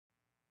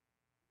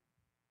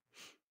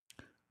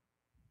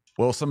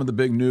Well, some of the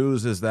big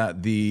news is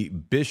that the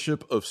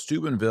Bishop of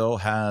Steubenville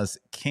has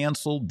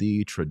canceled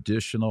the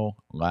traditional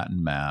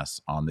Latin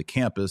Mass on the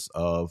campus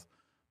of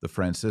the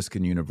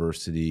Franciscan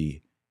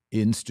University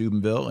in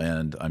Steubenville.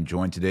 And I'm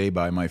joined today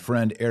by my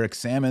friend Eric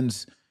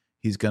Sammons.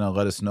 He's going to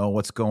let us know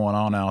what's going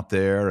on out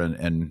there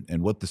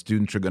and what the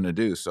students are going to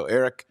do. So,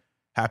 Eric,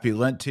 happy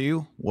Lent to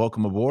you.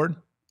 Welcome aboard.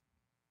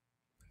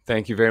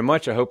 Thank you very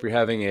much. I hope you're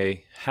having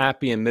a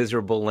happy and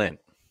miserable Lent.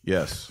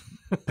 Yes.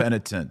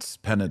 Penitence.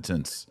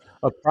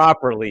 A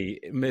properly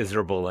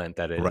miserable Lent,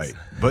 that is. Right.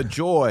 But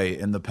joy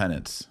in the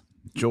penance.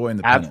 Joy in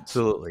the penance.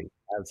 Absolutely.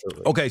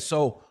 Okay,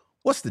 so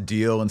what's the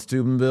deal in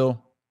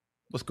Steubenville?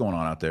 What's going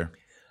on out there?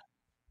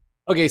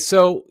 Okay,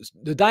 so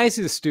the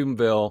Diocese of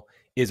Steubenville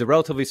is a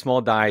relatively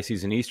small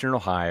diocese in eastern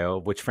Ohio,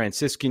 which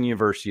Franciscan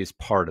University is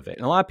part of it.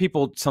 And a lot of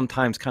people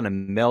sometimes kind of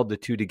meld the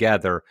two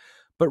together,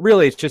 but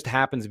really it just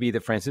happens to be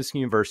that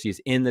Franciscan University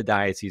is in the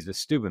Diocese of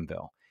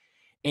Steubenville.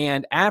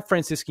 And at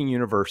Franciscan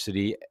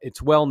University,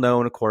 it's well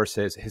known, of course,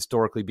 as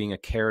historically being a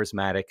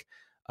charismatic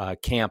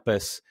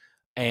campus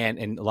and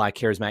a lot of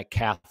charismatic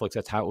Catholics.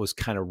 That's how it was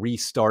kind of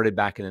restarted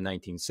back in the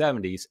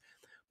 1970s.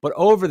 But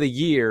over the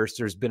years,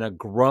 there's been a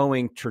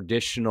growing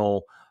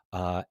traditional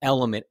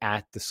element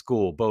at the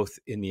school, both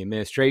in the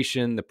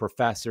administration, the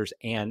professors,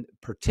 and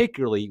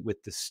particularly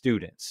with the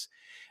students.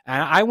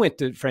 And I went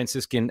to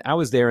Franciscan, I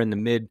was there in the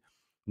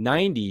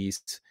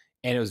mid-90s,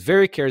 and it was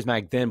very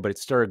charismatic then, but it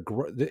started,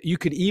 you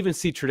could even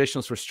see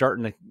traditionalists were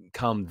starting to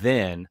come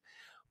then.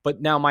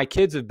 But now my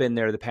kids have been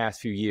there the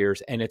past few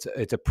years, and it's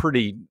a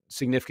pretty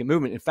significant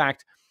movement. In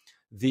fact,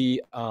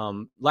 the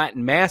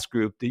Latin Mass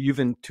group, the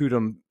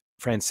Juventutum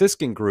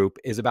Franciscan group,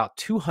 is about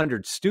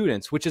 200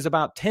 students, which is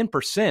about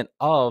 10%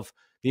 of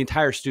the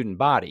entire student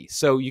body.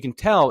 So you can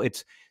tell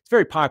it's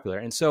very popular.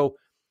 And so,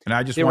 and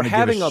I just want to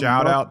give a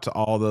shout out to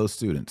all those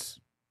students.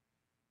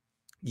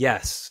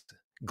 Yes.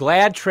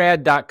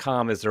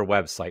 Gladtrad.com is their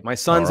website. My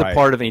son's a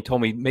part of it. And he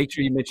told me, make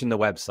sure you mention the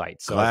website.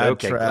 So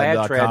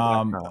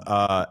Gladtrad.com.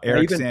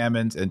 Eric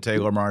Sammons and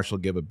Taylor Marshall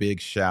give a big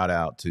shout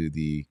out to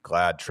the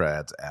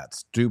Gladtrads at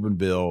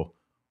Steubenville.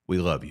 We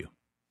love you.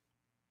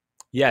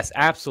 Yes,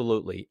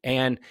 absolutely.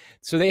 And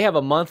so they have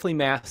a monthly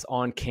mass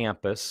on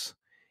campus,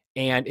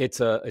 and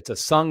it's a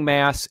sung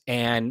mass,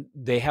 and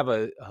they have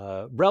a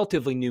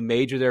relatively new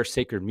major there,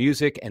 sacred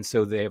music. And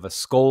so they have a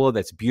schola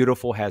that's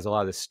beautiful, has a lot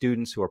of the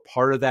students who are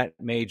part of that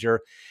major.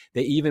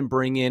 They even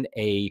bring in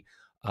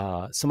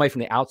somebody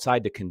from the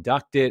outside to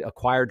conduct it, a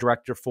choir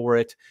director for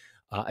it.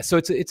 So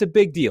it's a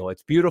big deal.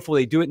 It's beautiful.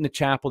 They do it in the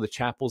chapel. The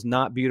chapel's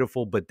not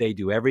beautiful, but they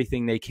do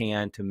everything they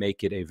can to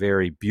make it a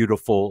very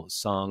beautiful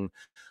sung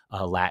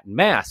Latin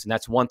Mass. And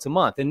that's once a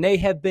month. And they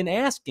have been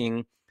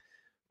asking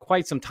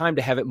quite some time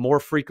to have it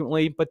more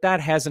frequently, but that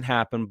hasn't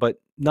happened. But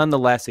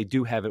nonetheless, they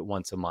do have it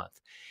once a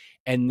month.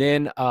 And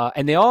then,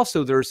 and they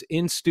also, there's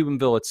in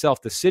Steubenville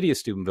itself, the city of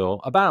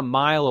Steubenville, about a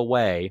mile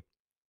away,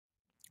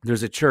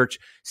 there's a church,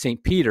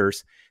 St.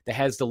 Peter's, that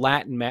has the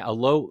Latin Mass,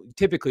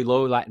 typically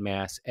low Latin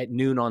Mass at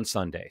noon on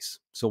Sundays.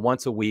 So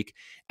once a week.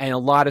 And a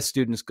lot of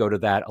students go to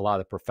that. A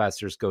lot of the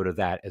professors go to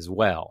that as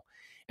well.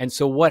 And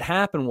so what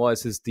happened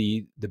is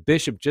the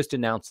bishop just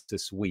announced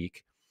this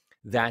week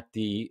that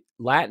the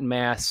Latin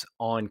Mass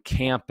on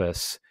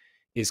campus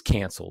is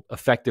canceled,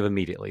 effective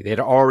immediately. They'd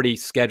already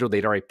scheduled,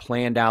 they'd already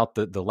planned out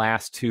the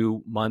last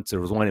 2 months. There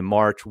was one in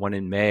March, one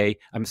in May.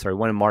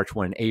 One in March,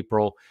 one in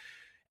April.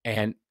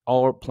 And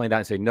all planned out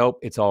and said, nope,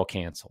 it's all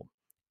canceled.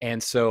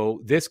 And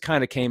so this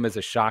kind of came as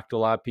a shock to a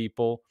lot of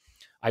people.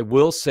 I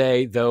will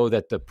say, though,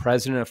 that the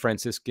president of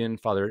Franciscan,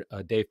 Father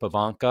Dave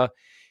Pavanka,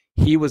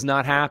 he was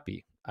not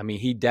happy. I mean,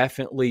 he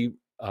definitely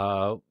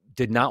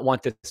did not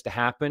want this to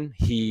happen.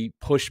 He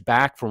pushed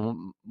back.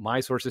 From my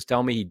sources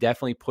tell me, he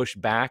definitely pushed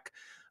back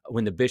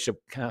when the bishop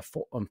kind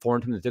of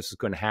informed him that this was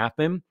going to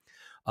happen.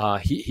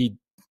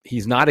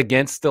 He's not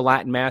against the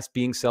Latin Mass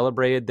being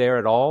celebrated there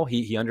at all.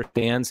 He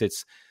understands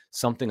it's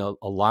something a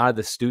lot of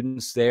the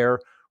students there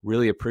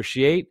really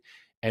appreciate.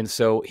 And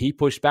so he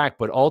pushed back,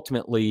 but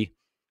ultimately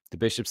the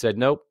bishop said,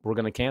 nope, we're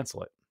going to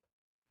cancel it.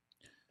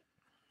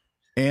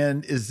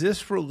 And is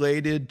this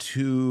related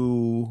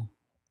to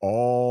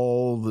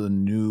all the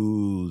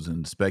news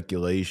and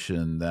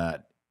speculation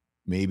that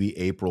maybe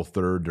April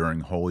 3rd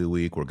during Holy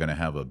Week, we're going to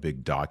have a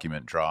big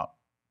document drop?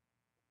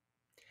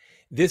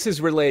 This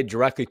is related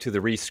directly to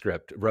the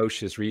Rescript,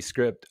 Roche's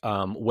Rescript,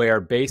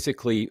 where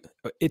basically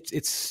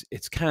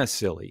it's kind of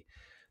silly.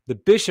 The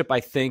bishop,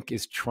 I think,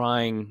 is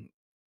trying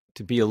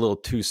to be a little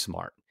too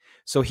smart.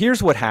 So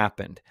here's what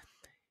happened.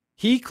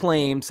 He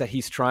claims that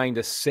he's trying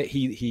to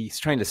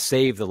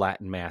save the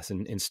Latin Mass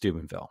in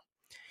Steubenville.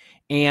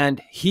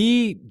 And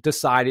he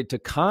decided to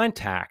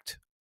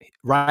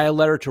write a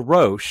letter to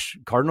Roche,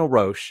 Cardinal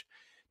Roche,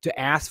 to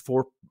ask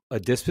for a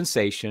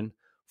dispensation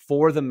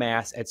for the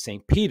Mass at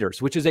St.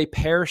 Peter's, which is a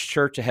parish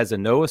church. It has a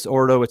Novus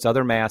Ordo, it's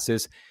other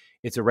Masses.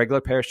 It's a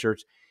regular parish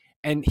church.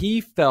 And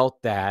he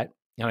felt that,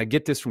 and I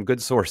get this from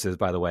good sources,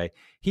 by the way,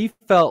 he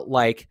felt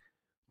like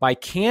by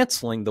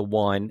canceling the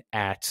one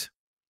at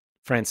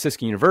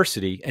Franciscan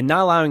University and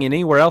not allowing it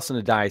anywhere else in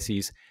the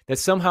diocese, that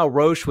somehow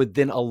Roche would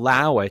then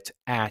allow it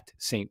at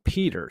St.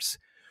 Peter's,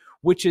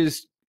 which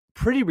is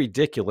pretty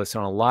ridiculous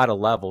on a lot of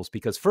levels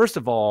because, first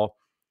of all,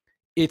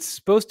 it's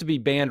supposed to be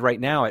banned right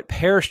now at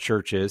parish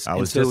churches. I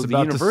was just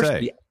about to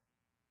say.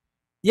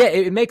 Yeah,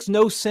 it makes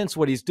no sense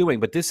what he's doing,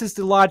 but this is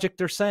the logic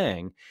they're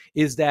saying,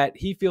 is that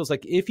he feels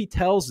like if he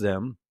tells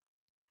them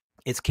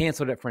it's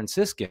canceled at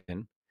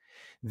Franciscan,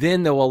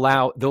 then they'll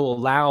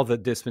allow the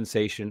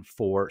dispensation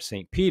for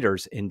St.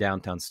 Peter's in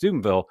downtown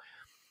Steubenville.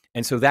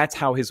 And so that's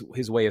how his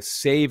way of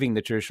saving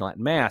the traditional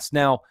Latin Mass.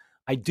 Now,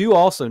 I do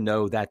also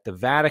know that the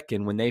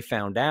Vatican, when they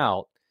found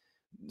out,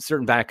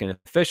 certain Vatican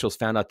officials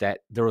found out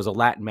that there was a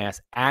Latin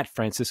Mass at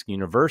Franciscan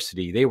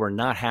University, they were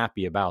not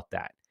happy about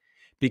that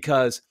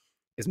because,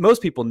 as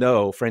most people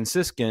know,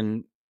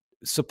 Franciscan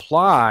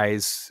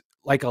supplies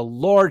like a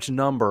large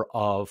number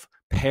of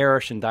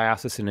parish and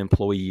diocesan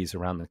employees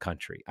around the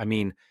country. I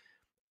mean,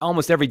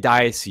 almost every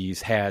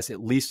diocese has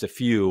at least a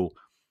few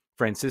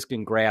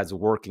Franciscan grads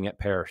working at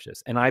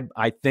parishes. And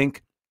I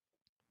think,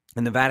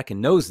 and the Vatican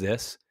knows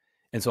this,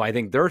 and so I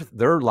think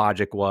their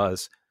logic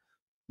was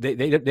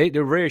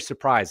they're very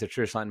surprised at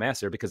traditional Latin Mass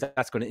there because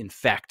that's going to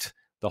infect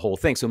the whole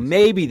thing. So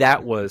maybe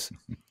that was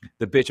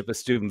the Bishop of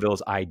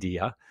Steubenville's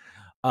idea.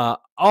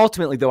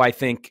 Ultimately, though, I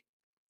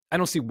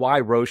don't see why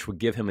Roche would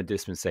give him a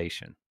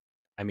dispensation.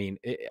 I mean,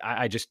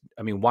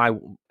 why?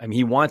 I mean,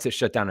 he wants it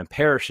shut down in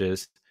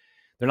parishes.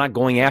 They're not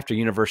going after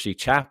university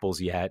chapels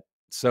yet.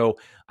 So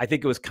I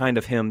think it was kind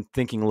of him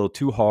thinking a little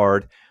too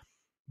hard.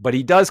 But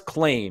he does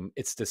claim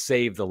it's to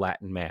save the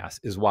Latin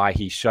Mass is why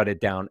he shut it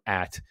down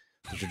at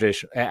the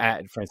tradition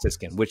at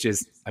Franciscan, which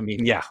is,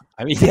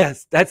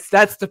 yes,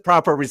 that's the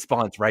proper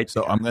response, right?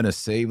 So I'm going to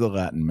save the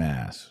Latin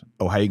Mass.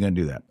 Oh, how are you going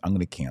to do that? I'm going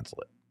to cancel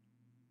it.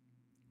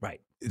 Right.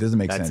 It doesn't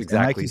make sense. Exactly,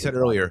 and like you said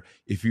earlier,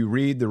 if you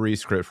read the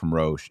rescript from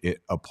Roche,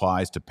 it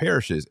applies to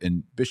parishes.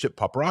 And Bishop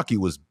Paprocki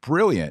was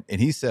brilliant.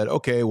 And he said,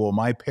 okay, well,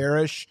 my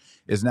parish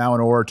is now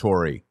an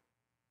oratory.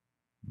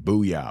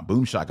 Booyah,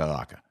 boom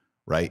shakalaka,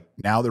 right?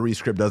 Now the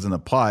rescript doesn't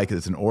apply because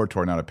it's an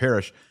oratory, not a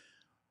parish.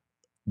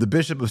 The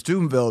Bishop of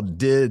Steubenville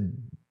did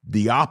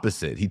the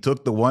opposite. He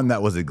took the one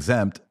that was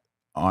exempt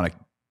on a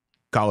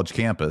college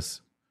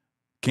campus,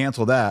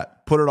 canceled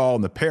that, put it all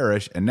in the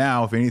parish, and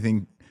now if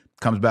anything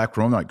comes back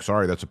from him, like,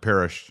 sorry, that's a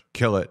parish,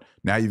 kill it.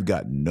 Now you've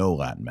got no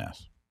Latin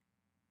Mass.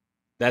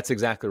 That's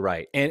exactly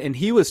right. And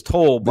he was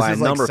told by a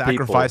number of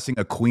people. Sacrificing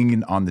a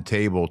queen on the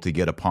table to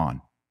get a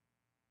pawn.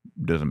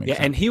 Doesn't make sense.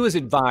 And he was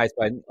advised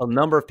by a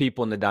number of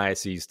people in the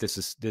diocese, this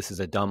is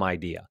a dumb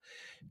idea.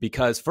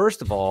 Because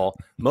first of all,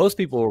 most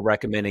people were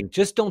recommending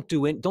just don't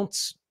do it.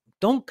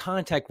 Don't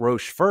contact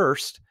Roche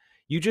first.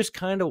 You just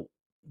kind of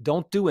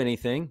don't do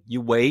anything.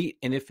 You wait.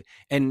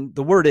 And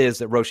the word is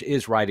that Roche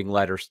is writing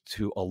letters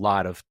to a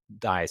lot of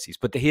dioceses,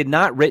 but he had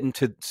not written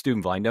to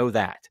Steubenville. I know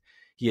that.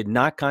 He had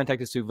not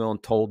contacted Steubenville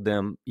and told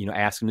them,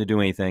 asked them to do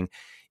anything.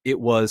 It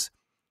was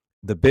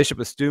the Bishop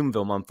of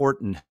Steubenville,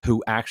 Montfortin,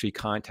 who actually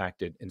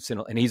contacted and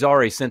sent, and he's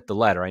already sent the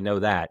letter. I know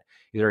that.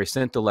 He's already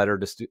sent the letter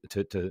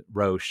to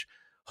Roche,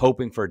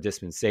 hoping for a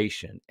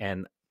dispensation.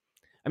 And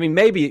I mean,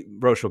 maybe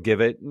Roche will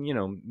give it,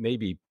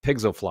 maybe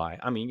pigs will fly.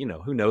 I mean,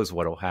 who knows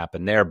what will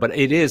happen there. But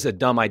it is a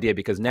dumb idea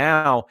because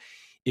now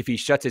if he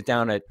shuts it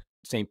down at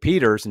St.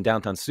 Peter's in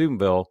downtown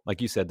Steubenville,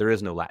 like you said, there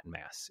is no Latin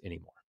Mass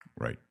anymore.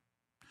 Right.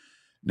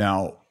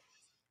 Now,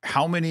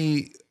 how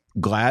many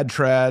Glad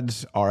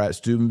Trads are at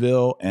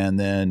Steubenville? And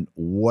then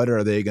what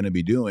are they going to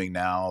be doing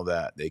now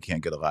that they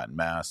can't get a Latin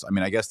Mass? I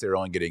mean, I guess they're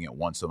only getting it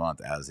once a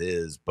month as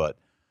is, but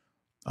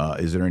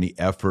is there any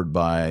effort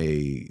by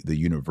the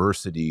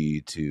university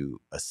to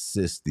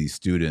assist these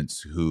students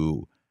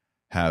who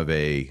have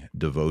a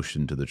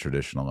devotion to the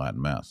traditional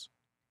Latin Mass?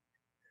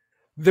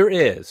 There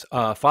is.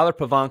 Father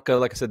Pavanka,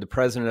 like I said, the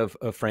president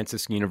of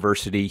Franciscan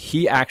University,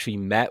 he actually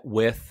met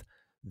with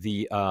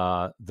the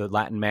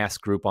Latin Mass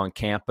group on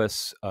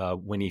campus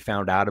when he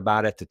found out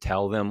about it to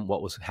tell them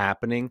what was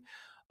happening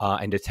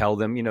and to tell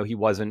them, he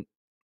wasn't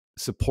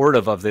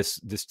supportive of this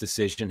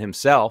decision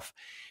himself.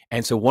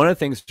 And so one of the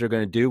things they're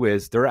going to do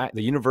is the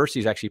university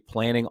is actually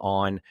planning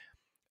on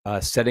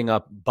setting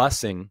up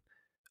busing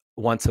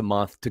once a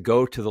month to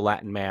go to the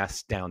Latin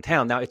Mass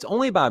downtown. Now, it's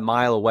only about a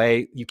mile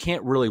away. You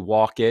can't really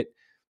walk it.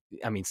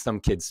 I mean, some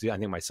kids do. I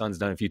think my son's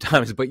done it a few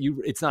times, but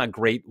it's not a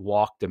great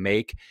walk to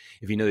make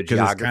if you know the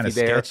geography it's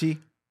there. Sketchy?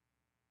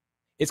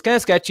 It's kind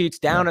of sketchy. It's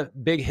down a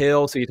big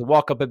hill, so you have to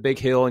walk up a big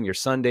hill in your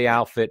Sunday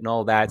outfit and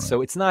all that. Right.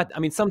 So it's not, I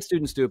mean, some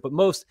students do it, but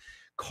most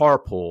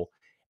carpool.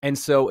 And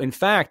so, in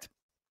fact,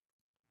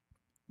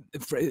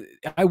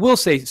 I will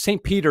say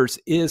St. Peter's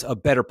is a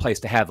better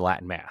place to have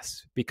Latin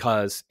Mass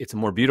because it's a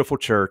more beautiful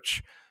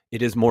church.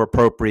 It is more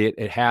appropriate.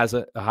 It has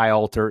a high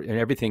altar and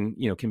everything,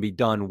 can be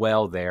done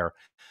well there.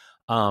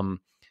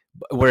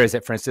 Whereas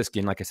at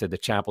Franciscan, like I said, the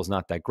chapel's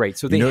not that great.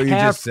 So they you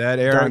have just said,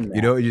 Eric?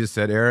 You know what you just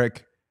said,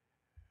 Eric?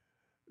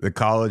 The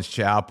college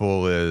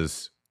chapel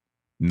is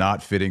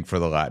not fitting for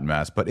the Latin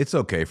Mass, but it's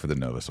okay for the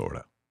Novus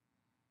Ordo.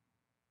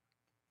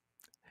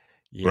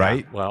 Yeah,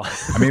 right? well,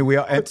 I mean,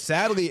 and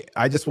sadly,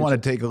 I just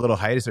want to take a little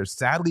hiatus there.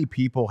 Sadly,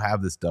 people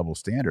have this double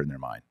standard in their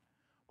mind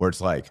where it's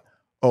like,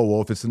 oh,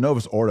 well, if it's the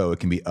Novus Ordo, it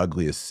can be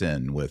ugly as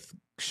sin with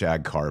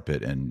shag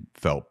carpet and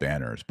felt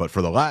banners. But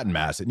for the Latin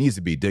Mass, it needs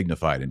to be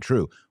dignified and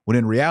true. When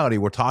in reality,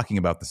 we're talking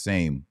about the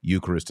same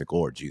Eucharistic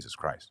Lord, Jesus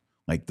Christ.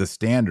 Like the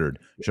standard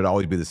should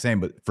always be the same.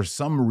 But for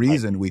some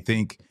reason, we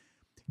think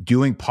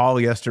doing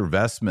polyester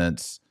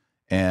vestments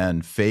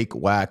and fake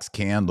wax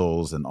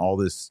candles and all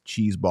this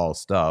cheeseball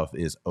stuff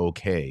is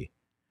okay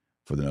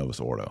for the Novus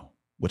Ordo,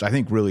 which I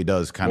think really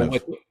does kind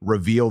of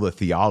reveal the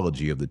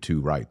theology of the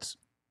two rites.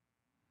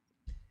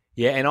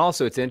 Yeah, and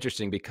also it's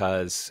interesting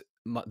because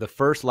the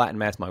first Latin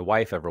Mass my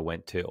wife ever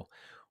went to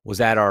was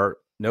at our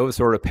Novus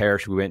Ordo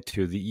parish we went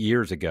to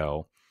years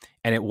ago,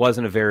 and it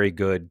wasn't a very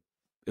good.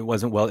 It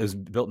wasn't well. It was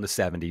built in the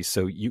 70s,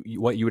 so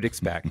what you would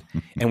expect.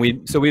 And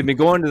we'd been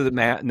going to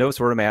the Novus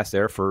Ordo Mass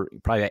there for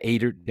probably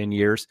 8 or 10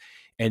 years,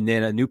 and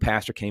then a new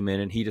pastor came in,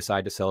 and he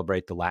decided to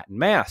celebrate the Latin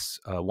Mass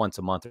once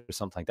a month or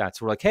something like that.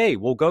 So we're like, hey,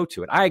 we'll go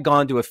to it. I had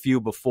gone to a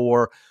few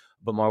before,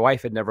 but my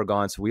wife had never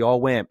gone, so we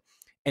all went.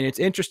 And it's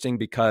interesting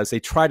because they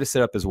tried to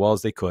set up as well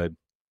as they could.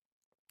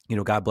 You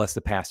know, God bless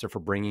the pastor for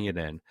bringing it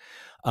in.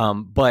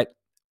 But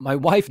my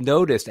wife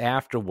noticed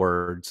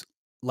afterwards,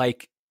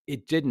 like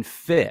it didn't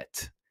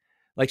fit.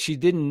 Like she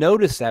didn't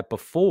notice that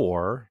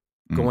before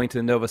going to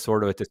the Novus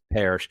Ordo at this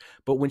parish.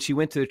 But when she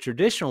went to the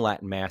traditional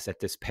Latin Mass at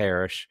this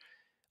parish,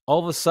 all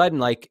of a sudden,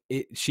 like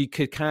she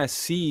could kind of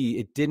see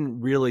it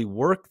didn't really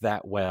work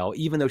that well,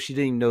 even though she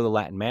didn't even know the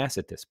Latin Mass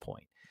at this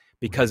point,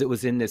 because it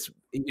was in this,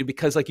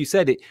 because like you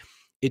said,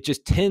 it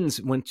just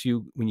tends when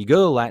you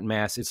go to Latin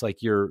Mass, it's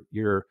like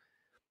you're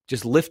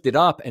just lifted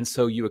up, and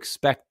so you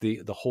expect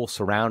the whole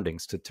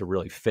surroundings to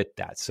really fit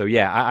that. So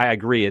yeah, I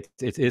agree. It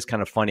is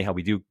kind of funny how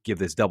we do give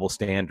this double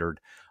standard,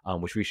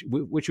 which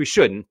we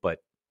shouldn't, but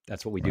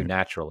that's what we do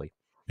naturally.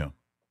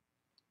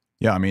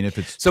 Yeah. I mean, if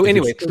it's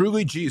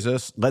truly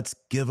Jesus, let's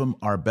give him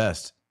our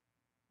best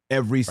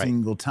every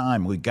single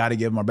time. We got to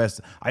give him our best.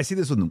 I see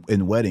this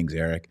in weddings,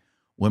 Eric.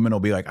 Women will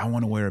be like, I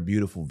want to wear a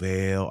beautiful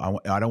veil.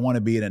 I don't want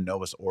to be in a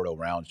Novus Ordo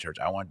round church.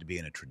 I want to be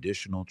in a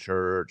traditional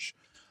church,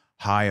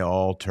 high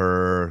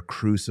altar,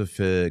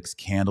 crucifix,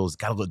 candles.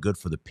 Got to look good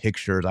for the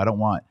pictures. I don't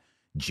want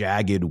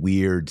jagged,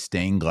 weird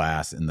stained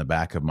glass in the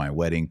back of my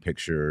wedding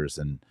pictures,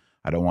 and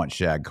I don't want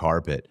shag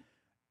carpet.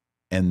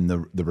 And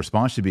the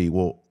response should be,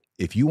 well,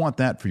 if you want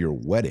that for your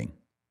wedding,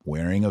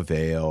 wearing a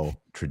veil,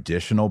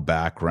 traditional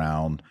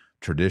background,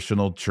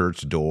 traditional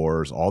church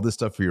doors, all this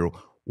stuff for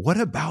what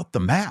about the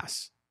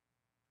Mass?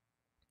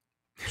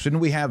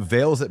 Shouldn't we have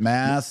veils at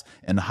Mass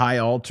and high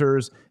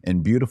altars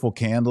and beautiful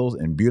candles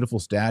and beautiful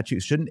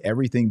statues? Shouldn't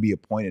everything be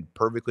appointed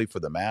perfectly for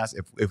the Mass?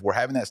 If we're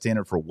having that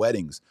standard for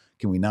weddings,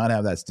 can we not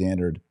have that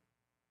standard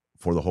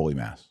for the Holy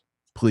Mass?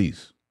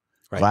 Please.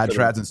 Right. Glad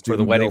Trads and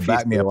Student Bill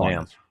back me up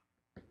on this.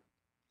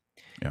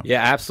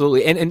 Yeah,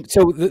 absolutely. And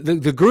so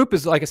the group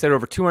is, like I said,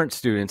 over 200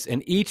 students,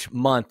 and each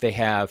month they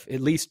have at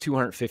least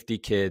 250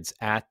 kids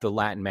at the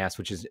Latin Mass,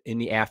 which is in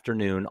the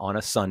afternoon on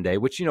a Sunday,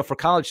 which, you know, for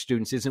college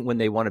students isn't when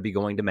they want to be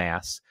going to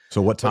Mass.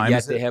 So what time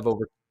is it? They have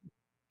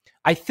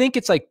I think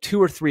it's like 2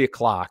 or 3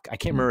 o'clock. I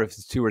can't remember if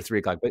it's 2 or 3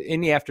 o'clock, but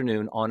in the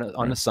afternoon on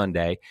a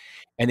Sunday,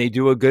 and they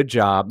do a good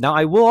job. Now,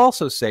 I will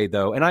also say,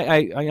 though, and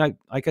I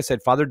like I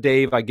said, Father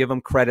Dave, I give him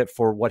credit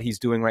for what he's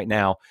doing right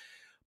now.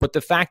 But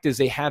the fact is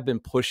they have been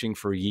pushing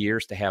for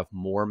years to have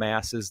more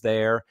masses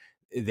there.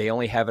 They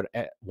only have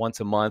it once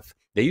a month.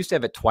 They used to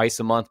have it twice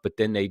a month, but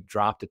then they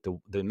dropped it. The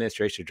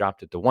administration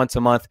dropped it to once a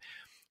month.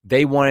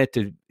 They wanted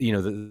to, you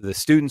know, the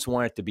students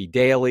want it to be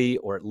daily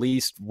or at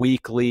least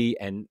weekly,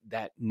 and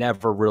that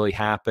never really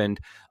happened.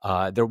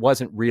 There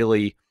wasn't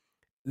really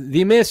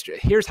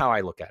here's how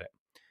I look at it.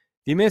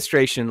 The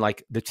administration,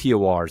 like the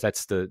TORs,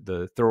 that's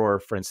the Thorough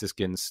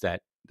Franciscans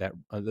that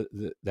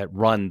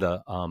run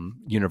the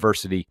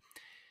university.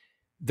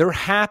 They're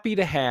happy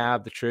to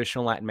have the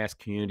traditional Latin Mass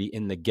community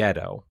in the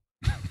ghetto.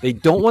 They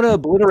don't want to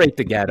obliterate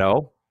the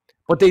ghetto,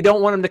 but they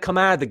don't want them to come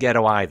out of the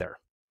ghetto either.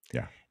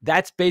 Yeah.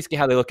 That's basically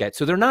how they look at it.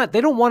 So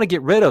they don't want to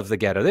get rid of the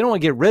ghetto. They don't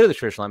want to get rid of the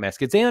traditional Latin Mass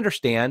kids. They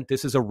understand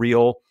this is a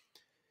real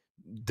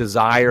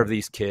desire of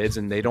these kids,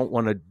 and they don't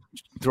want to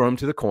throw them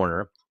to the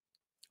corner.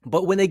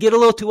 But when they get a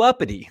little too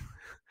uppity,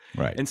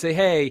 right, and say,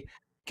 hey,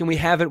 can we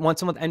have it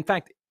once a month? In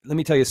fact, let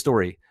me tell you a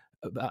story.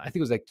 I think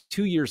it was like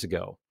 2 years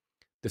ago.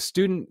 The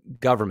student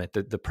government,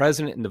 the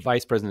president and the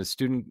vice president of the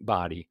student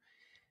body,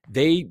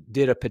 they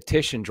did a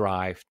petition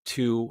drive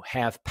to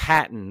have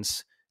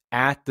patens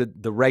at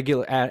the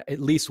regular, at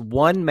least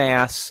one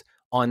Mass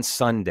on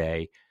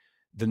Sunday,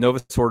 the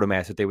Novus Ordo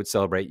Mass that they would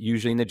celebrate,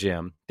 usually in the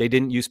gym. They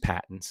didn't use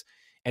patens.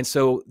 And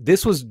so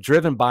this was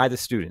driven by the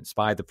students,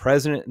 by the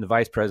president and the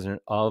vice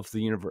president of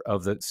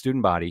the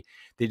student body.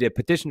 They did a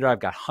petition drive,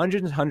 got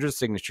hundreds and hundreds of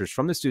signatures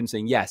from the students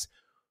saying, yes,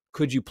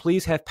 could you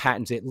please have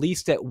patens at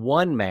least at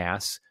one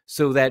Mass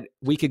so that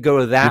we could go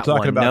to that one? You're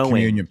talking about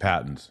communion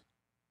patens.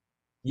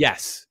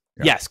 Yes.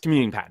 Yeah. Yes,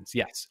 communion patens.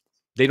 Yes.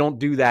 They don't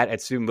do that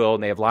at Steubenville,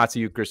 and they have lots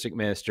of Eucharistic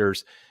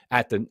ministers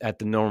at the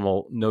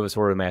normal Novus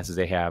Ordo Masses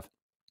they have.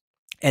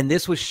 And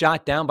this was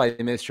shot down by the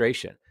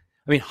administration.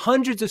 I mean,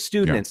 hundreds of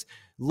students,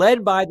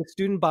 led by the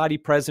student body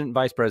president and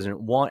vice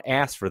president,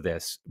 asked for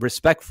this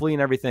respectfully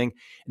and everything,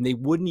 and they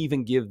wouldn't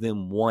even give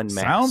them one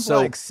mask.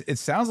 It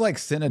sounds like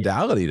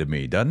synodality to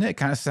me, doesn't it? It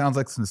kind of sounds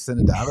like some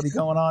synodality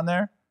going on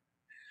there.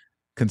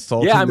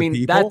 Consulting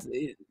the people.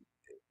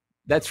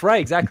 That's right,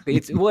 exactly.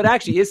 It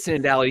actually is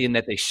synodality in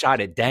that they shot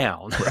it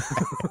down.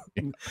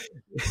 Right.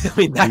 I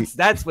mean,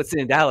 that's what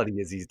synodality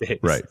is these days.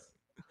 Right.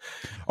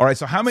 All right.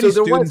 So how many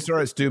students are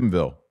at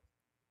Steubenville?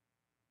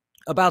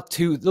 About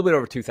a little bit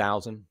over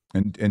 2,000.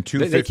 And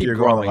 250 are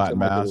going to Latin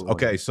Mass.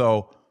 Okay.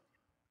 So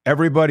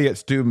everybody at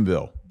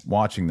Steubenville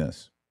watching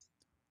this,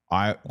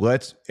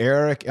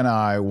 Eric and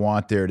I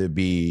want there to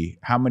be,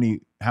 how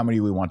many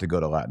we want to go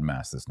to Latin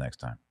Mass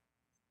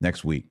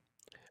next week?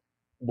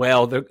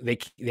 Well, they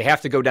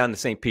have to go down to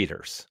St.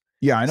 Peter's.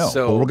 Yeah, I know.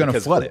 So, but we're going to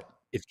flood it.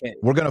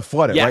 We're going to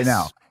flood it right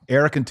now.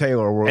 Eric and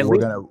Taylor,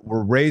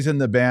 we're raising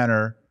the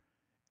banner,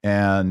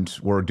 and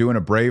we're doing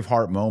a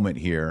Braveheart moment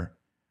here.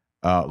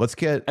 Let's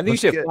get. I think you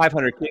should have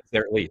 500 kids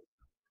there at least.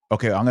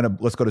 Okay,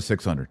 let's go to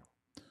 600.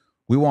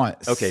 We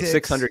want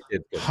 600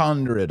 kids.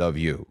 100 of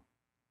you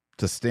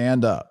to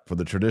stand up for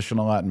the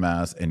traditional Latin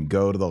Mass and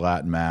go to the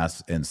Latin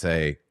Mass and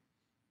say,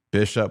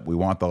 Bishop, we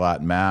want the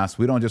Latin Mass.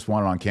 We don't just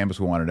want it on campus.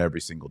 We want it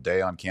every single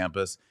day on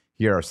campus.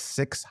 Here are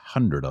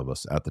 600 of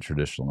us at the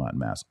traditional Latin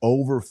Mass.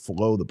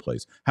 Overflow the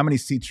place. How many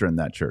seats are in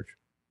that church?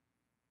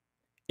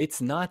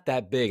 It's not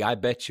that big. I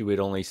bet you it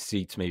only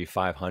seats maybe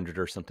 500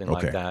 or something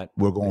like that.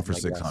 We're going for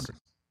 600.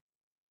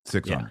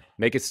 600. Yeah.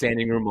 Make it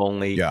standing room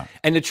only. Yeah.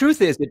 And the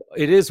truth is,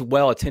 it is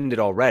well attended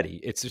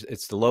already.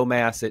 It's the low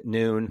mass at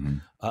noon.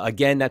 Mm-hmm.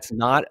 Again, that's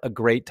not a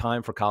great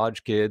time for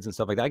college kids and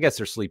stuff like that. I guess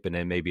they're sleeping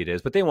in, maybe it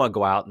is, but they want to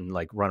go out and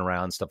like run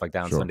around and stuff like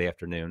that on Sunday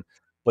afternoon.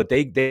 But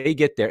they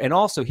get there. And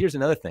also, here's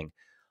another thing.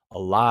 A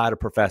lot of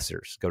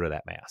professors go to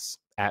that mass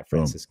at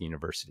Franciscan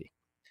University.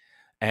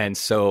 And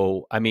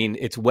so, I mean,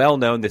 it's well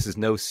known. This is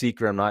no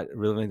secret. I'm not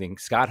really anything.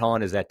 Scott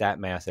Hahn is at that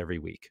mass every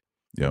week.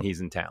 Yep. He's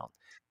in town.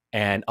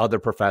 And other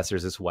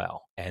professors as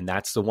well. And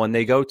that's the one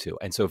they go to.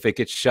 And so if it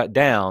gets shut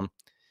down,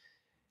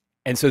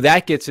 and so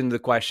that gets into the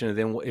question of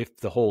then if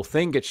the whole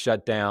thing gets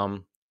shut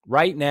down,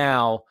 right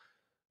now,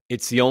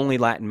 it's the only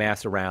Latin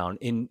Mass around.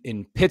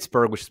 In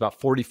Pittsburgh, which is about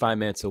 45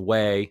 minutes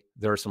away,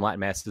 there are some Latin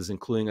Masses,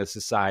 including a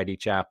society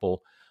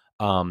chapel.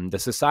 The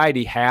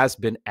society has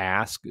been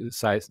asked,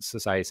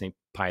 Society of St.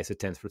 Pius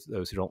X, for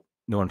those who don't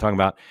know what I'm talking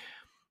about,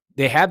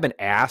 they have been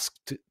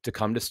asked to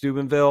come to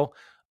Steubenville.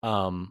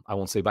 I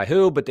won't say by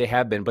who, but they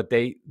have been. But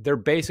their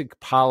basic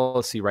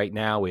policy right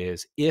now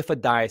is if a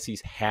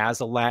diocese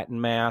has a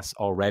Latin Mass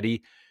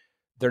already,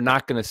 they're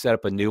not going to set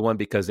up a new one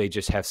because they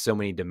just have so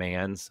many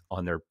demands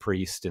on their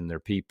priests and their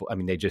people. I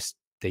mean,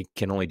 they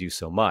can only do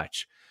so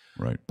much.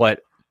 Right.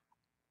 But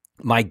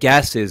my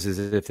guess is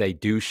if they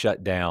do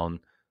shut down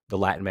the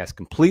Latin Mass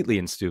completely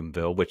in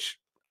Steubenville, which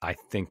I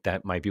think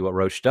that might be what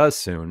Roche does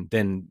soon,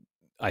 then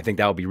I think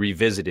that will be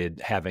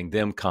revisited, having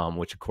them come,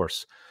 which of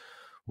course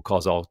will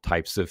cause all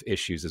types of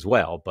issues as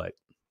well, but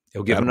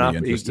it'll give them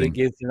it gives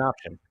an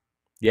option.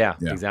 Yeah,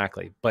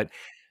 exactly. But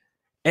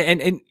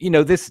and you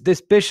know, this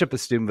bishop of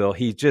Steubenville,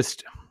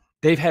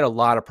 they've had a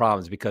lot of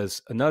problems,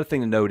 because another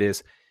thing to note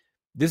is,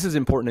 this is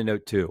important to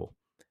note too.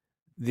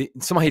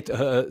 Somebody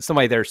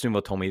there at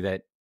Steubenville told me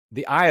that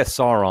the Eye of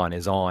Sauron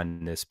is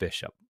on this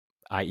bishop,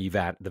 i.e.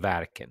 the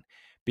Vatican,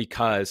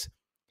 because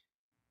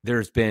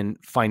there's been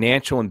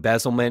financial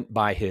embezzlement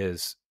by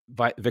his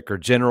vicar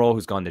general,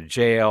 who's gone to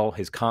jail,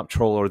 his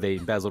comptroller. They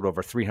embezzled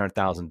over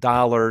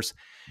 $300,000.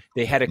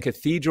 They had a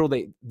cathedral.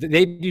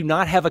 They do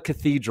not have a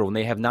cathedral, and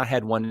they have not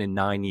had one in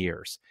 9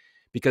 years,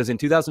 because in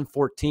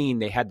 2014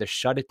 they had to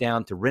shut it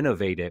down to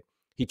renovate it.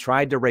 He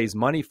tried to raise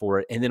money for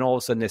it, and then all of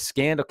a sudden this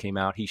scandal came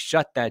out. He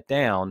shut that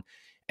down,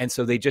 and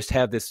so they just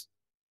have this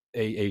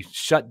a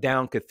shut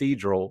down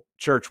cathedral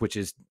church, which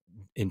is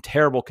in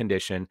terrible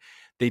condition.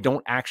 They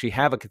don't actually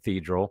have a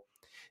cathedral.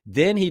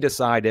 Then he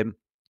decided,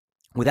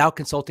 without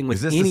consulting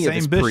with any of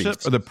his priests. Is this the same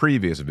bishop or the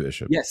previous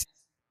bishop? Yes.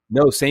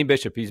 No, same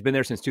bishop. He's been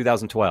there since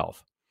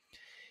 2012.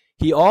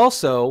 He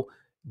also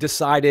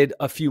decided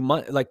a few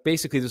months, like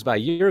basically this was about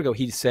a year ago,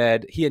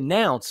 he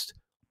announced,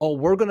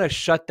 we're going to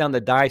shut down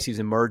the diocese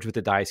and merge with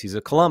the Diocese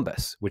of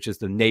Columbus, which is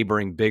the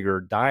neighboring bigger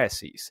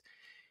diocese.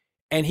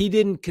 And he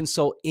didn't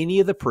consult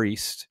any of the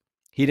priests.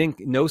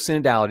 No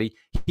synodality.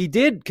 He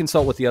did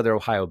consult with the other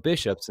Ohio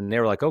bishops, and they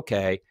were like,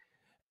 okay.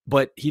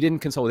 But he didn't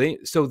consult with any.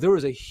 So there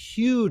was a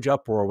huge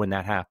uproar when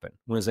that happened,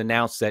 when it was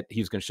announced that he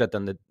was going to shut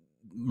down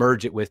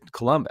merge it with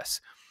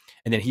Columbus.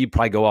 And then he'd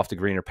probably go off to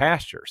greener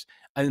pastures.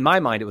 And in my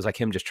mind, it was like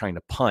him just trying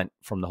to punt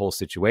from the whole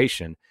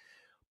situation.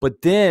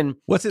 But then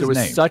what's his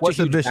name? What's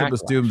the Bishop of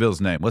Steubenville's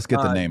name? Let's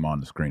get the name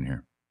on the screen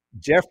here.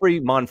 Jeffrey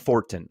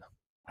Monforton.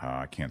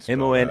 I can't spell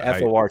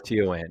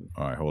Monforton.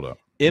 All right, hold up.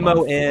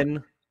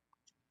 Monforton.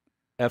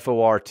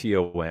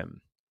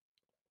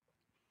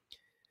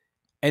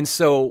 And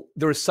so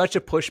there was such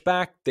a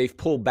pushback. They've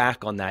pulled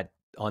back on that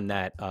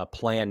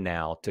plan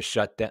now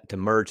to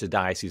merge the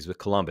diocese with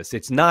Columbus.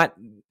 It's not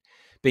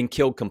been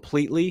killed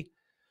completely,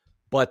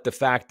 but the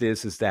fact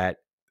is that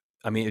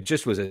I mean, it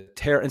just was a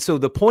terror. And so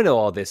the point of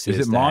all this is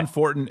it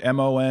Monforton,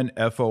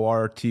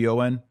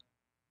 Monforton?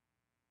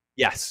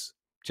 Yes,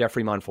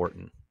 Jeffrey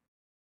Monforton.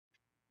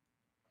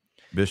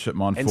 Bishop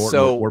Monforton. And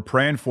so, we're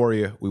praying for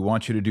you. We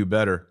want you to do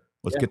better.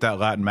 Let's get that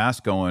Latin Mass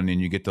going,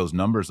 and you get those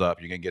numbers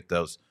up. You're going to get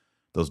those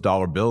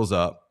dollar bills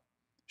up.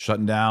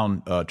 Shutting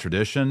down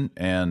tradition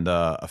and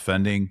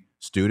offending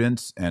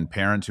students and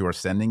parents who are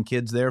sending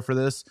kids there for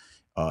this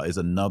is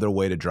another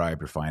way to dry up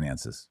your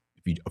finances.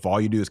 If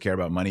all you do is care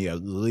about money,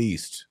 at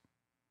least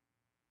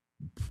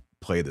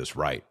play this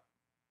right.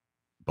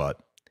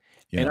 But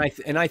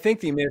I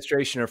think the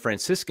administration of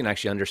Franciscan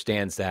actually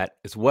understands that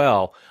as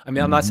well. I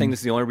mean, I'm not saying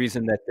this is the only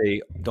reason that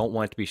they don't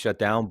want it to be shut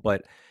down,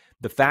 but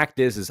the fact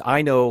is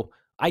I know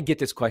I get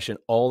this question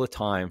all the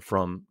time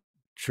from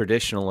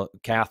traditional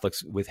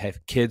Catholics with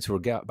kids who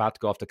are about to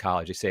go off to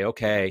college. They say,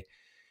 okay,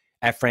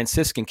 at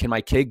Franciscan, can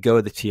my kid go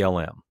to the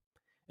TLM?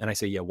 And I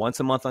say, yeah,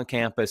 once a month on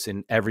campus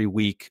and every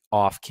week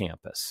off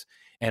campus.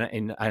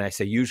 And I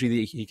say,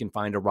 usually he can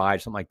find a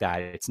ride, something like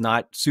that. It's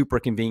not super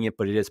convenient,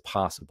 but it is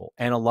possible.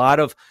 And a lot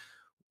of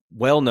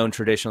well-known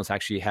traditionalists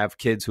actually have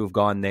kids who have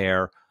gone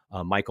there.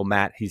 Michael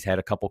Matt, he's had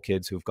a couple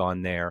kids who've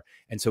gone there.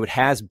 And so it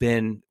has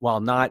been,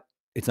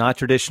 it's not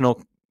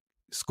traditional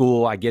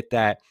school. I get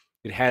that.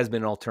 It has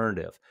been an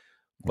alternative.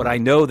 But I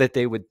know that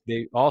they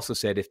also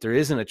said if there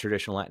isn't a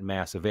traditional Latin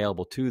Mass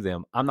available to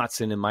them, I'm not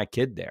sending my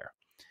kid there.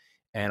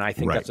 And I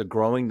think that's a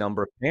growing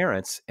number of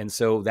parents. And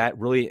so that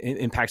really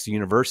impacts the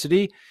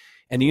university.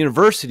 And the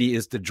university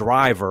is the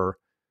driver.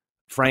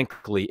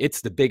 Frankly,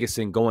 it's the biggest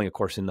thing going, of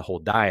course, in the whole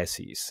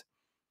diocese.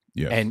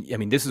 Yes. And I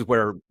mean, this is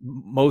where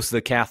most of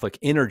the Catholic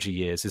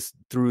energy is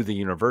through the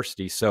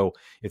university. So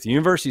if the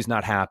university is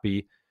not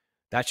happy,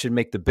 that should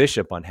make the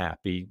bishop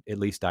unhappy, at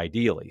least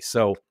ideally.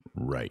 So,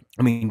 right.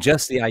 I mean,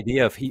 just the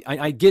idea of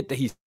I get that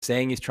he's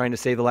saying he's trying to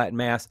save the Latin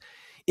Mass.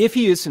 If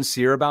he is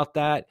sincere about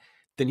that,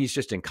 then he's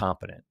just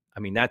incompetent. I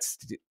mean, that's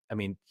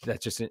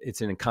just,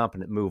 it's an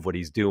incompetent move, what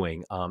he's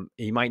doing.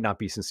 He might not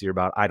be sincere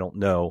about it. I don't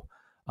know.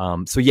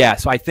 So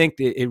I think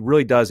it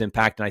really does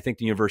impact. And I think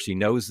the university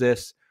knows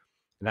this.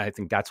 And I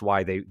think that's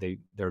why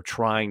they're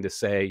trying to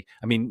say,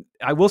 I mean,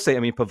 I will say, I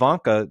mean,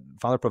 Father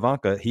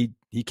Pavanka,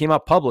 he came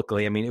out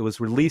publicly. I mean, it was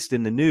released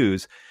in the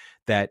news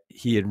that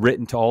he had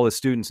written to all his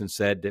students and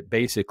said that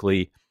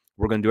basically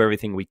we're going to do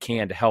everything we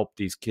can to help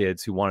these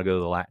kids who want to go to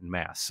the Latin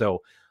Mass.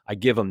 So I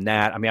give them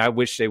that. I mean, I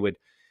wish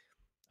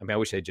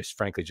they'd just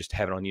frankly just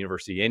have it on the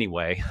university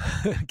anyway,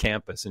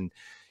 campus. And,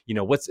 you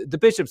know, the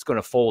bishop's going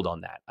to fold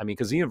on that. I mean,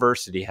 because the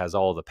university has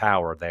all the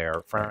power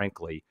there,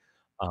 frankly.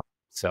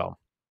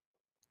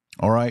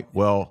 All right.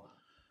 Well,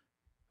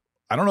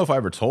 I don't know if I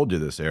ever told you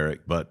this,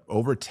 Eric, but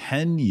over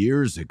 10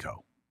 years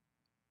ago,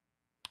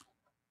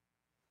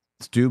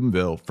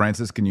 Steubenville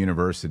Franciscan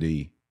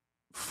University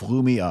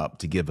flew me up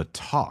to give a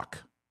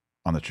talk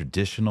on the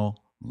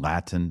traditional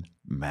Latin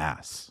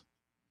Mass.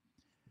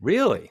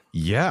 Really?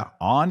 Yeah,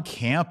 on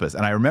campus.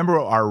 And I remember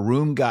our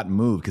room got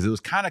moved because it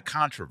was kind of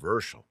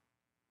controversial.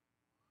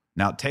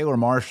 Now, Taylor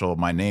Marshall,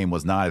 my name,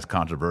 was not as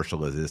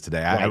controversial as it is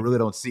today. Right. I really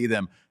don't see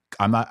them.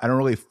 I don't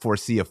really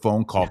foresee a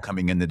phone call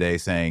coming in today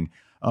saying,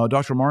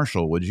 Dr.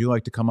 Marshall, would you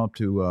like to come up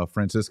to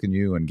Franciscan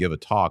U and give a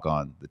talk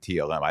on the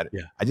TLM?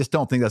 I just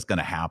don't think that's going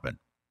to happen.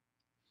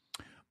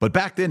 But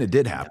back then it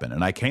did happen.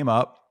 And I came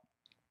up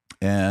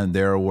and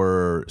there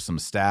were some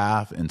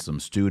staff and some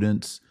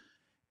students.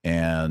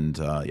 And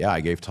I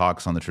gave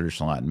talks on the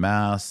traditional Latin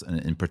Mass, and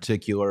in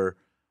particular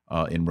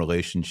in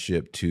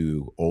relationship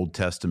to Old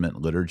Testament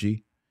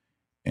liturgy.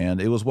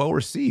 And it was well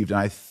received. And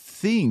I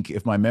think,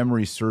 if my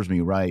memory serves me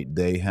right,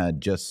 they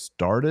had just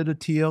started a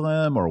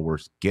TLM or were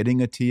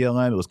getting a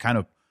TLM. It was kind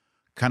of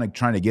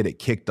trying to get it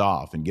kicked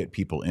off and get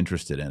people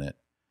interested in it.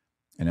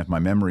 And if my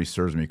memory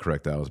serves me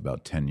correct, that was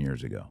about 10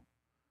 years ago.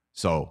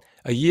 So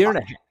a year and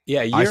a half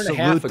ago. I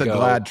salute the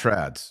Glad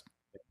Trads.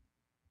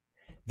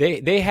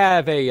 They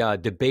have a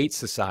debate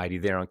society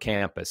there on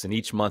campus, and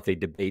each month they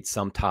debate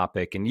some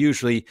topic, and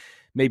usually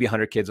maybe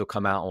 100 kids will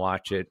come out and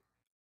watch it.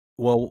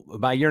 Well,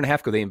 about a year and a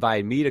half ago, they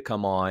invited me to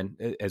come on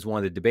as one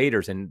of the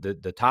debaters, and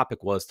the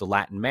topic was the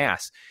Latin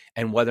Mass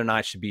and whether or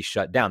not it should be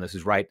shut down. This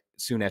is right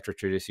soon after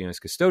Traditionis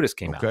Custodes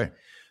came out.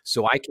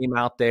 So I came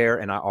out there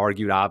and I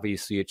argued,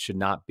 obviously, it should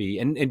not be.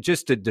 And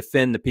just to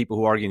defend the people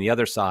who argue on the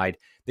other side,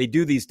 they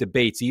do these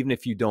debates, even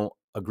if you don't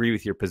agree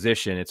with your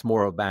position. It's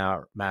more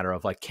about a matter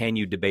of, like, can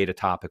you debate a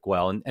topic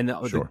well? And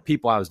the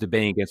people I was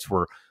debating against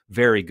were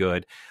very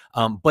good.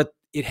 But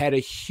it had a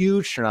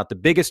huge turnout, the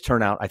biggest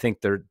turnout I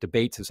think their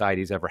debate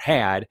society's ever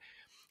had.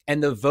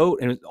 And the vote,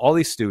 and all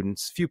these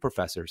students, few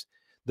professors,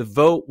 the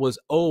vote was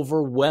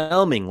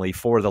overwhelmingly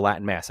for the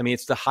Latin Mass. I mean,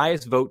 it's the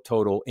highest vote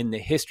total in the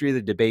history of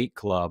the debate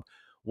club,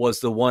 was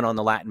the one on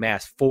the Latin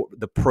Mass, for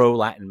the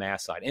pro-Latin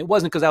Mass side. And it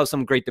wasn't because I was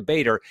some great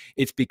debater.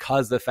 It's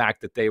because the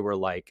fact that they were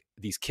like,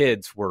 these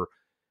kids were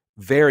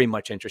very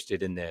much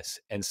interested in this.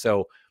 And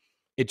so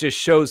it just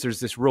shows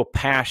there's this real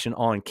passion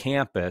on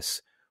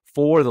campus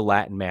for the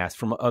Latin Mass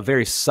from a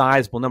very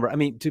sizable number. I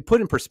mean, to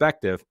put in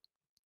perspective,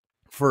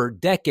 for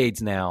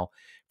decades now,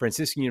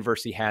 Franciscan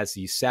University has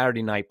these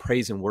Saturday night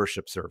praise and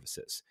worship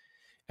services.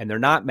 and they're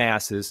not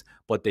masses,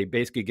 but they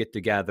basically get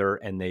together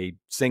and they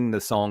sing the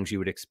songs you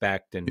would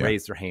expect and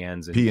raise their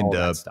hands and all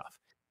that stuff.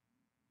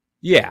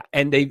 Yeah,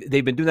 and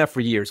they've been doing that for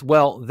years.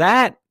 Well,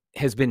 that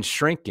has been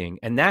shrinking,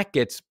 and that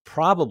gets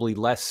probably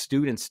less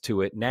students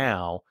to it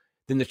now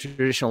than the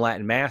traditional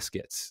Latin Mass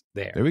gets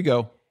there. There we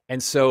go.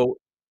 And so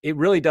it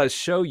really does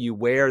show you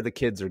where the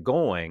kids are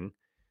going.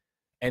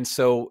 And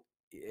so,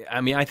 I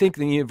mean, I think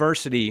the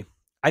university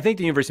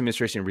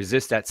administration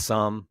resists that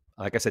some.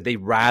 Like I said, they'd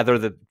rather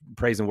the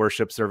praise and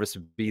worship service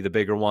be the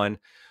bigger one,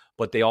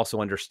 but they also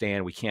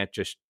understand we can't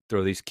just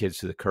throw these kids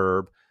to the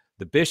curb.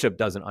 The bishop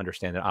doesn't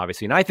understand that,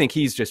 obviously. And I think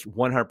he's just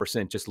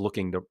 100% just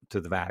looking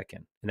to the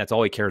Vatican. And that's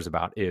all he cares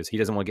about is he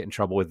doesn't want to get in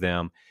trouble with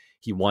them.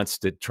 He wants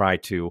to try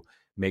to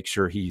make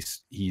sure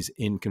he's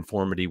in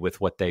conformity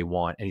with what they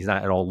want. And he's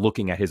not at all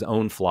looking at his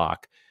own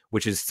flock,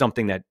 which is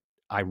something that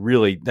I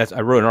wrote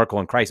an article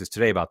in Crisis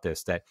today about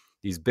this, that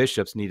these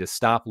bishops need to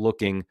stop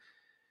looking.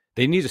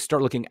 They need to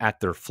start looking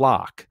at their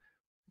flock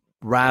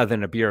rather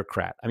than a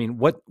bureaucrat. I mean,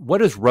 what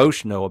does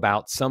Roche know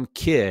about some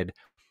kid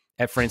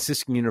at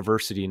Franciscan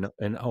University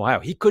in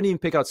Ohio? He couldn't even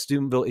pick out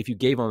Steubenville if you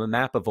gave him a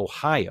map of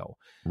Ohio.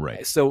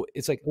 Right. So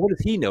it's like, what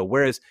does he know?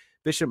 Whereas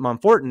Bishop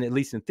Montfortin, at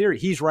least in theory,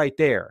 he's right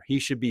there. He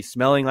should be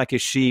smelling like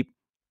his sheep.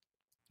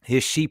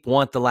 His sheep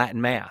want the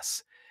Latin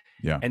Mass.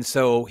 Yeah. And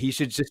so he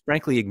should just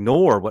frankly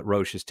ignore what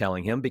Roche is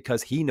telling him,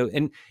 because he knows,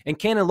 and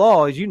canon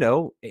law, as you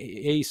know,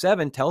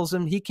 A7 tells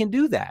him he can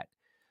do that.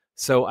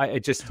 So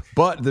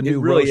but the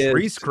new really Roche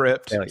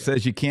rescript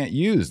says you can't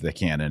use the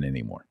canon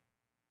anymore.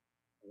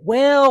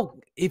 Well,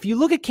 if you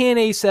look at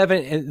Canon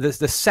A7, and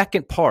the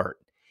second part,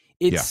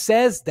 it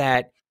says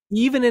that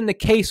even in the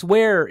case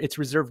where it's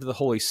reserved to the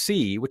Holy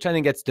See, which I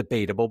think that's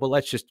debatable, but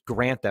let's just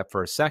grant that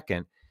for a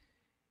second.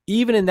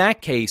 Even in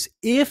that case,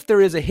 if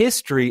there is a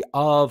history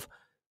of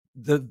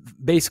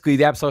basically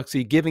the Apostolic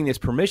See giving this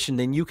permission,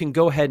 then you can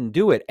go ahead and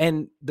do it.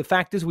 And the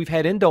fact is, we've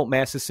had indult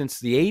masses since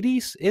the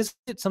 80s. Is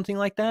it something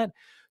like that?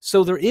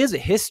 So there is a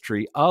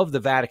history of the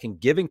Vatican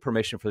giving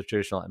permission for the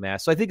traditional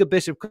Mass. So I think a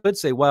bishop could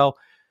say, well,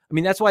 I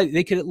mean, that's why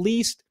they could at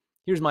least,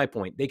 here's my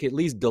point, they could at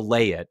least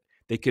delay it.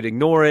 They could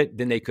ignore it.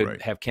 Then they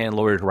could have canon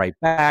lawyers write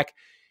back.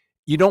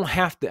 You don't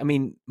have to, I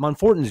mean,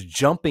 Montfortin's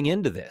jumping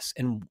into this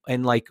and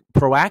like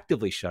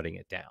proactively shutting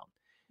it down.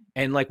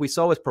 And like we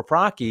saw with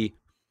Paprocki,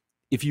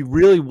 if you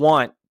really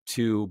want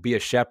to be a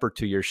shepherd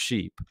to your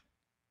sheep,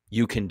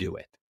 you can do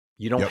it.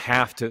 You don't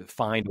have to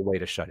find a way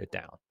to shut it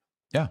down.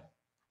 Yeah.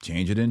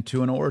 Change it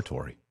into an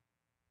oratory.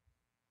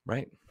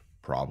 Right.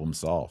 Problem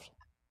solved.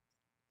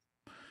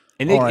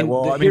 And all right.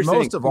 Well, I mean,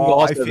 most of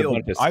all,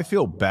 I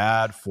feel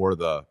bad for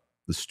the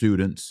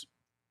students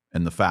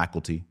and the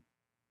faculty.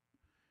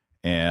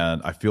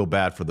 And I feel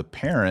bad for the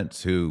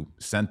parents who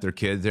sent their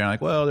kids there and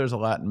like, well, there's a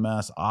Latin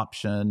Mass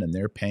option and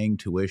they're paying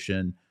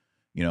tuition,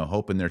 you know,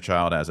 hoping their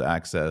child has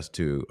access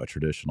to a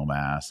traditional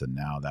Mass. And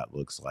now that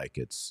looks like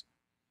it's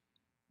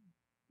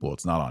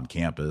not on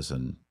campus.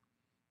 And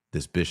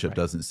this bishop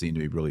doesn't seem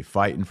to be really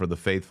fighting for the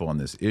faithful on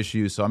this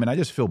issue. So, I mean, I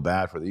just feel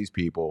bad for these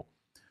people.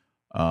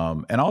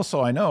 And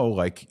also I know,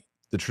 like,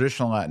 the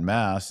traditional Latin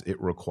Mass,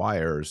 it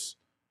requires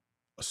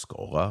a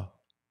schola,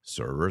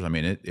 servers. I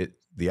mean,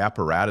 the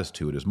apparatus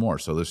to it is more.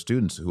 So there's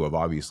students who have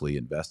obviously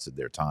invested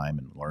their time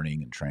in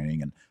learning and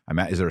training. And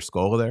is there a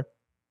schola there?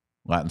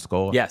 Latin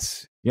schola?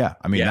 Yes. Yeah.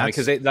 I mean,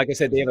 because like I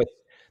said,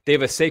 they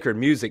have a sacred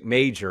music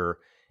major.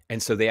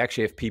 And so they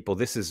actually have people,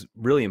 this is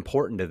really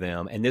important to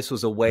them. And this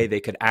was a way they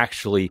could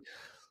actually,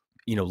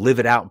 you know, live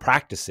it out and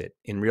practice it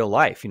in real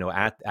life, you know,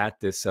 at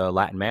this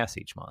Latin Mass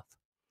each month.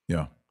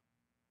 Yeah.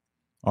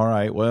 All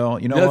right.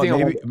 Well, you know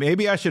what?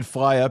 Maybe I should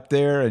fly up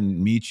there and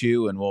meet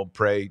you, and we'll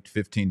pray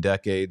 15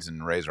 decades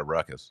and raise a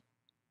ruckus.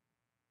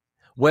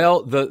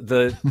 Well,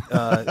 the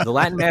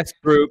Latin Mass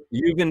group,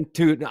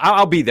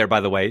 I'll be there, by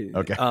the way.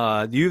 Okay.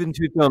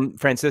 Juventutum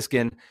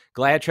Franciscan,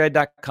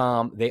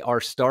 gladtrad.com. They are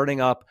starting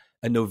up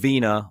a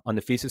novena on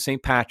the Feast of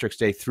St. Patrick's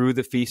Day through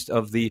the Feast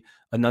of the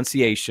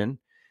Annunciation.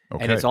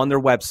 Okay. And it's on their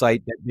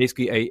website. That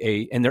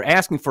basically and they're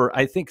asking for,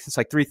 I think it's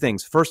like three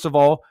things. First of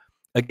all,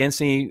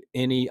 against any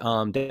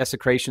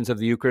desecrations of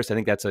the Eucharist. I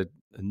think that's a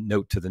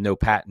note to the no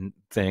patent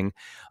thing.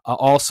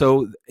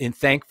 Also, in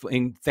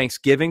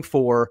thanksgiving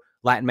for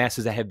Latin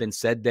Masses that have been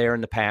said there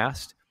in the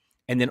past,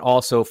 and then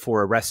also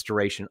for a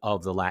restoration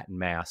of the Latin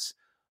Mass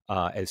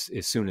as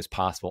soon as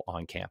possible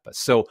on campus.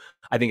 So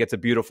I think it's a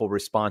beautiful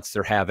response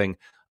they're having.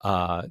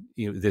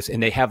 This,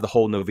 and they have the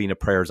whole novena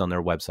prayers on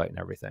their website and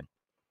everything.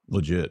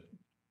 Legit,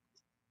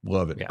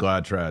 love it. Yeah.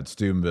 Gladtrad,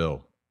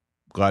 Steubenville,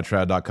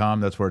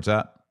 gladtrad.com. That's where it's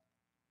at.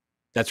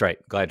 That's right.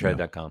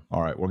 Gladtrad.com.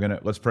 All right.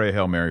 Let's pray a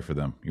Hail Mary for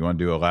them. You want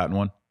to do a Latin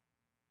one?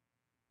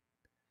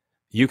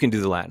 You can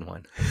do the Latin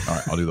one. All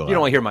right. I'll do the Latin. You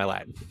don't want to hear my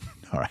Latin.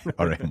 All right.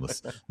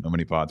 Oremus.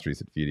 Nomini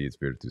Patris et Filii et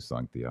Spiritus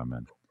Sancti.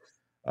 Amen.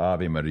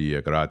 Ave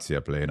Maria,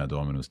 gratia plena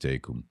Dominus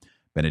tecum.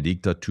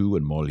 Benedicta tu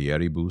in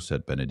mulieribus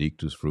et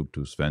benedictus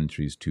fructus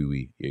ventris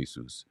tui,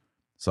 Iesus.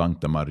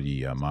 Sancta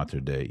Maria, Mater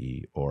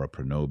Dei, ora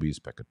pro nobis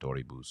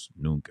peccatoribus,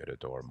 nunc et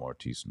at hora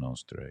mortis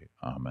nostrae.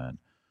 Amen.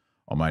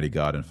 Almighty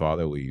God and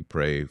Father, we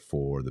pray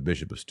for the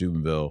Bishop of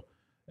Steubenville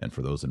And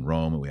for those in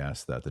Rome, we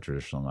ask that the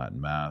traditional Latin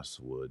Mass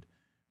would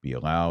be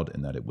allowed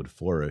and that it would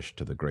flourish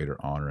to the greater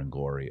honor and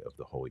glory of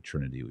the Holy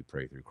Trinity. We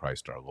pray through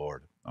Christ our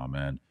Lord.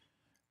 Amen.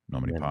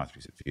 Nomine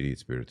Patris et Filii et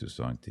Spiritus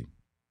Sancti.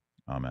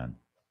 Amen.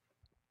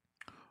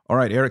 All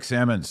right, Eric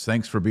Sammons,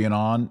 thanks for being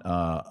on.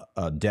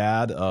 A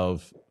dad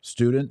of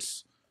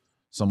students,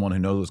 someone who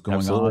knows what's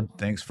going on.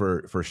 Thanks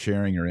for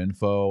sharing your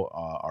info.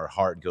 Our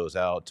heart goes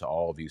out to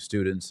all of you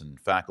students and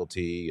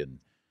faculty and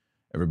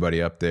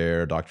everybody up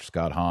there, Dr.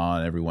 Scott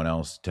Hahn, everyone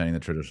else attending the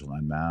traditional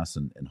Latin Mass.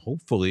 And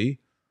hopefully,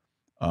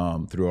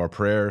 through our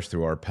prayers,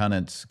 through our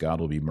penance,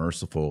 God will be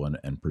merciful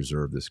and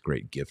preserve this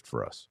great gift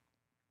for us.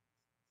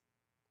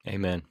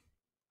 Amen.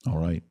 All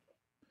right.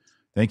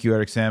 Thank you,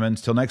 Eric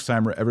Sammons. Till next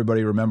time,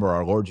 everybody, remember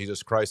our Lord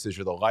Jesus Christ is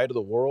you're the light of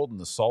the world and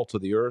the salt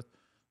of the earth.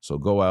 So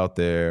go out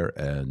there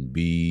and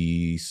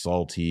be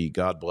salty.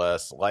 God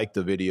bless. Like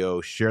the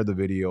video, share the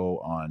video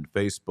on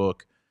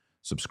Facebook,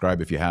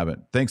 subscribe if you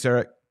haven't. Thanks,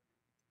 Eric.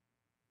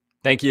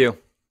 Thank you.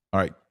 All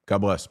right. God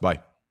bless.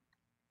 Bye.